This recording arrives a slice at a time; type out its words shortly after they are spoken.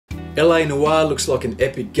LA Noire looks like an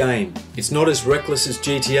epic game. It's not as reckless as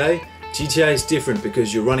GTA. GTA is different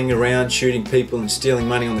because you're running around shooting people and stealing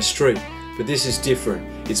money on the street, but this is different.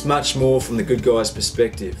 It's much more from the good guy's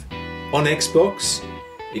perspective. On Xbox,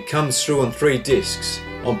 it comes through on 3 discs.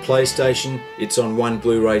 On PlayStation, it's on 1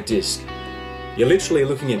 Blu-ray disc. You're literally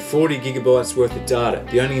looking at 40 gigabytes worth of data.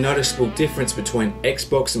 The only noticeable difference between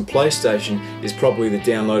Xbox and PlayStation is probably the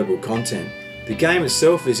downloadable content. The game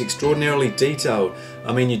itself is extraordinarily detailed.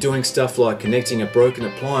 I mean, you're doing stuff like connecting a broken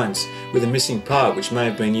appliance with a missing part which may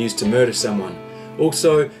have been used to murder someone.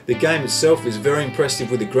 Also, the game itself is very impressive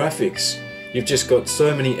with the graphics. You've just got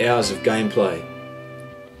so many hours of gameplay.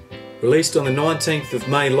 Released on the 19th of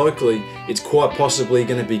May locally, it's quite possibly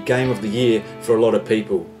going to be Game of the Year for a lot of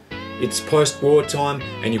people. It's post-war time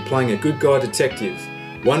and you're playing a good guy detective.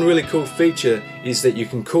 One really cool feature is that you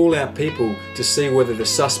can call out people to see whether the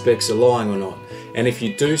suspects are lying or not. And if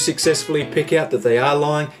you do successfully pick out that they are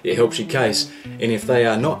lying, it helps your case. And if they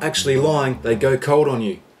are not actually lying, they go cold on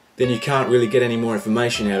you. Then you can't really get any more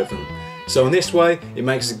information out of them. So in this way, it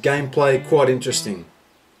makes the gameplay quite interesting.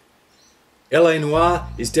 LA Noire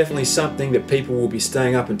is definitely something that people will be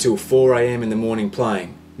staying up until 4 AM in the morning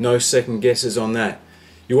playing. No second guesses on that.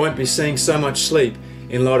 You won't be seeing so much sleep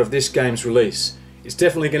in light of this game's release. It's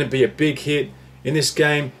definitely going to be a big hit. In this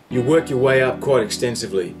game, you work your way up quite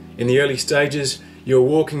extensively. In the early stages, you're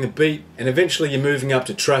walking the beat and eventually you're moving up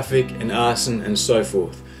to traffic and arson and so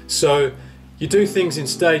forth. So, you do things in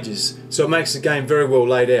stages, so it makes the game very well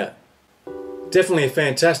laid out. Definitely a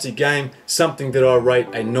fantastic game, something that I rate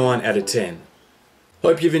a 9 out of 10.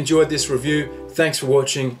 Hope you've enjoyed this review. Thanks for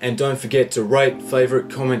watching and don't forget to rate,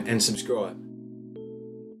 favourite, comment and subscribe.